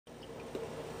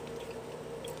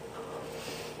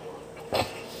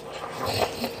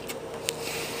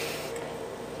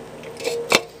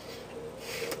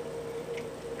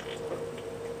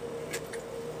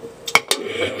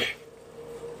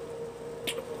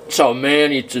That's how a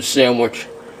man eats a sandwich.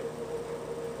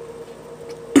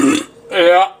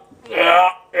 Yeah.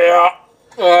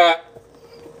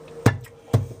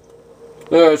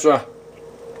 There's while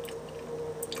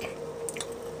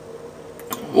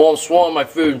I'm swallowing my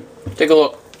food, take a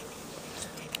look.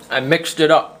 I mixed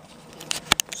it up.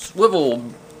 Swivel.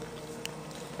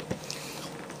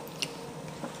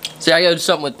 See, I gotta do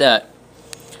something with that.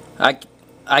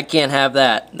 I can't have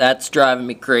that. That's driving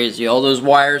me crazy. All those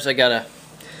wires, I gotta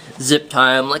zip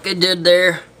tie them like I did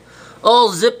there. All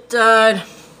zip tied.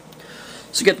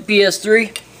 So get the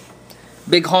PS3,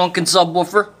 big honking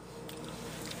subwoofer,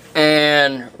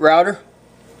 and router,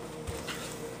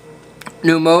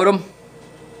 new modem,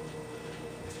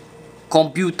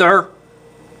 computer,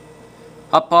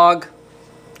 hot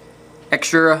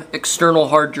extra external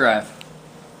hard drive.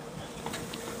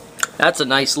 That's a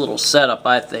nice little setup,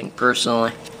 I think,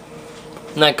 personally.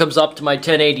 And that comes up to my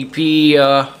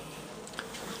 1080p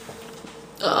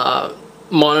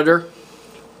monitor.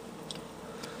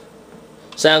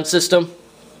 Sound system,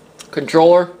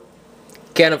 controller,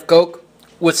 can of Coke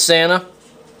with Santa.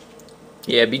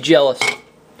 Yeah, be jealous.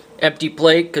 Empty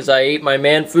plate because I ate my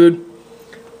man food.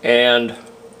 And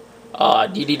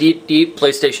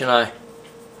PlayStation Eye.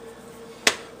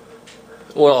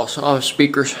 What else? Oh,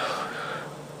 speakers.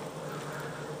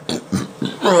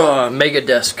 Mega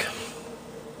desk.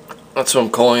 That's what I'm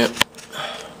calling it.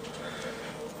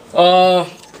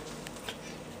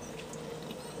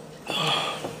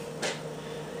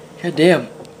 God damn.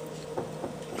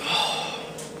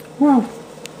 What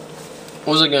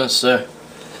was I gonna say?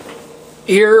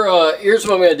 Here's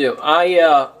what I'm gonna do.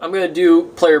 I'm gonna do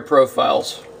player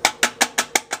profiles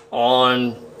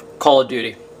on Call of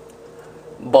Duty.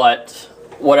 But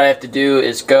what I have to do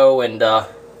is go and go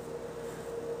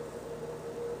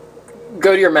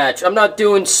to your match. I'm not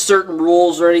doing certain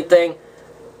rules or anything.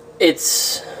 I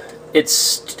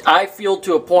feel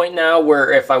to a point now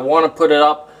where if I want to put it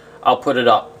up, I'll put it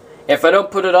up. If I don't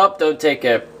put it up, don't take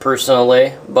it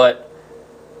personally, but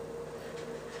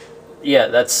yeah,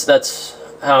 that's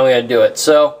how I'm going to do it.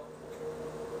 So,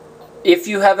 if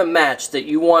you have a match that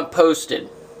you want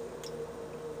posted,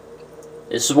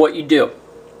 this is what you do.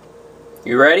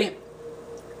 You ready?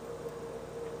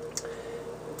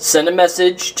 Send a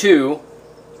message to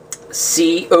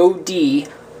COD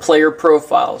player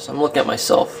profiles. I'm looking at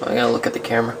myself. I gotta look at the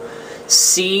camera.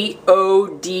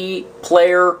 COD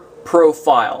player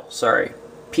profile. Sorry.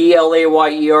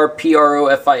 PLAYER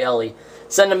PROFILE.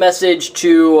 Send a message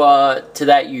to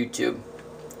that YouTube.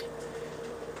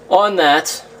 On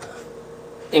that,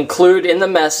 include in the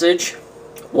message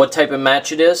what type of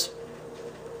match it is,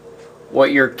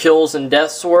 what your kills and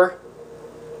deaths were,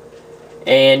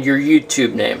 and your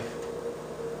YouTube name.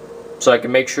 So I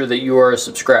can make sure that you are a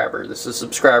subscriber. This is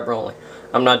subscriber only.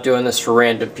 I'm not doing this for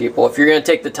random people. If you're going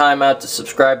to take the time out to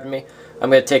subscribe to me, I'm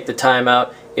going to take the time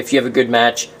out, if you have a good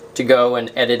match, to go and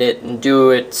edit it and do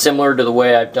it similar to the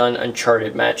way I've done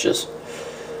Uncharted matches.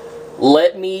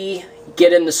 Let me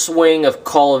get in the swing of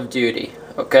Call of Duty,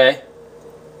 okay?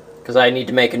 Because I need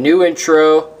to make a new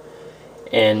intro,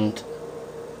 and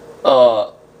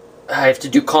I have to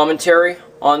do commentary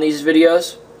on these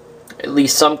videos. At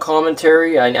least some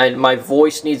commentary. My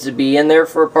voice needs to be in there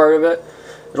for a part of it.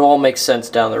 It'll all make sense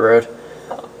down the road.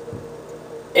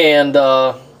 And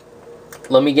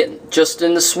let me get just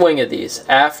in the swing of these.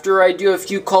 After I do a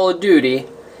few Call of Duty,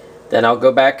 then I'll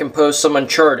go back and post some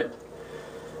Uncharted.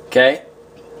 Okay?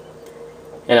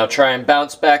 And I'll try and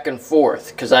bounce back and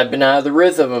forth, because I've been out of the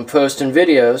rhythm of posting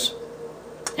videos,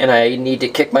 and I need to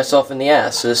kick myself in the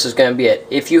ass. So this is going to be it.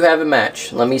 If you have a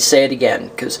match, let me say it again,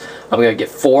 because I'm going to get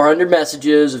 400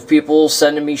 messages of people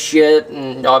sending me shit,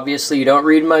 and obviously you don't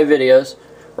read my videos,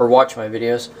 or watch my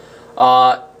videos.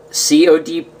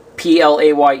 COD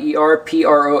PLAYER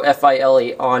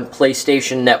PROFILE on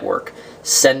PlayStation Network.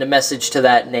 Send a message to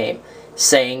that name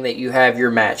saying that you have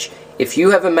your match. If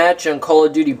you have a match on Call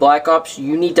of Duty Black Ops,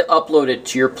 you need to upload it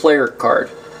to your player card.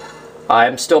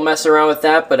 I'm still messing around with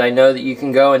that, but I know that you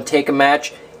can go and take a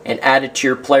match and add it to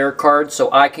your player card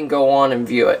so I can go on and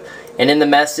view it. And in the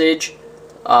message,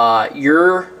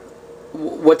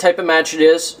 what type of match it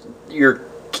is, your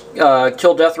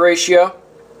kill-death ratio,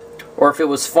 or if it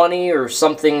was funny or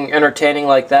something entertaining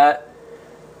like that.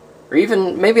 Or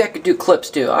even, maybe I could do clips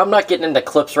too. I'm not getting into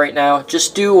clips right now.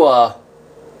 Just do,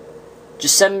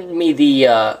 just send me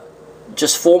the,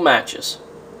 just full matches.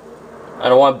 I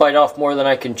don't want to bite off more than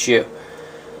I can chew.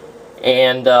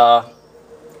 And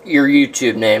your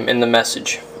YouTube name in the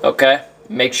message, okay?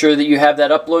 Make sure that you have that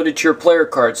uploaded to your player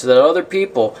card so that other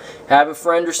people, have a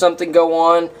friend or something, go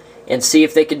on and see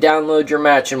if they can download your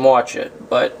match and watch it.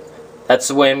 But That's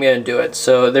the way I'm going to do it.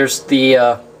 So there's the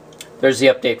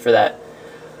update for that.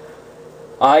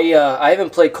 I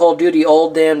haven't played Call of Duty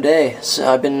all damn day. So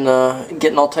I've been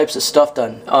getting all types of stuff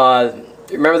done.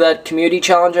 Remember that community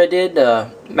challenge I did?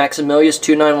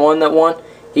 Maximilius291 that won?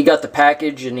 He got the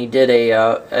package and he did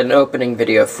an opening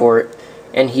video for it.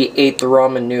 And he ate the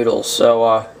ramen noodles.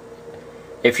 So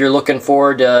if you're looking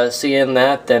forward to seeing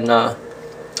that, then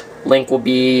link will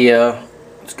be,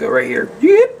 let's go right here.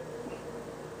 Yep.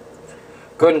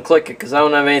 Go ahead and click it because I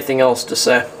don't have anything else to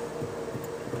say.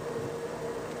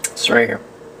 It's right here.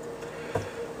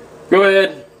 Go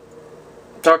ahead.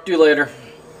 Talk to you later.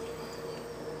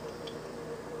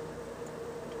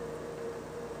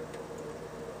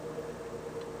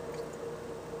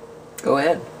 Go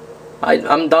ahead.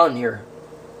 I'm done here.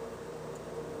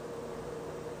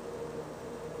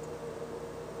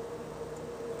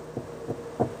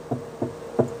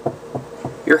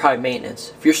 You're high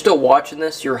maintenance. If you're still watching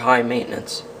this, you're high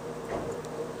maintenance.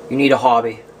 You need a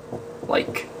hobby.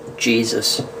 Like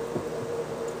Jesus.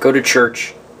 Go to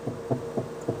church.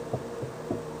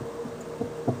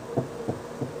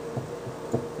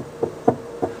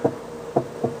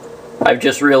 I've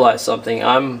just realized something.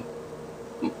 I'm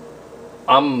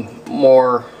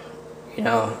more, you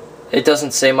know, it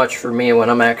doesn't say much for me when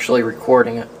I'm actually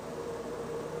recording it.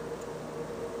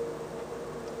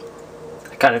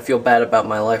 I kind of feel bad about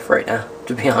my life right now,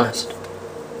 to be honest.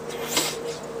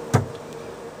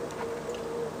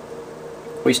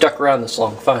 We stuck around this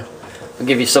long. Fine. I'll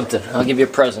give you something. I'll give you a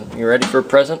present. You ready for a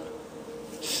present?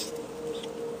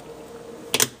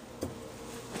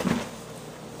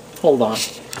 Hold on.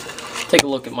 Take a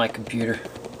look at my computer.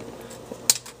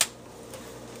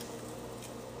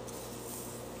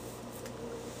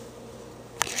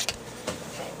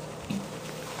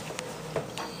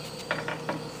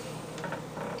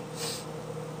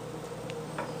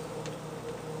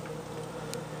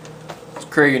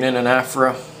 Creating an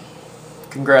afro.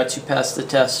 Congrats, you passed the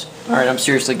test. Alright, I'm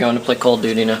seriously going to play Call of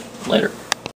Duty now. Later.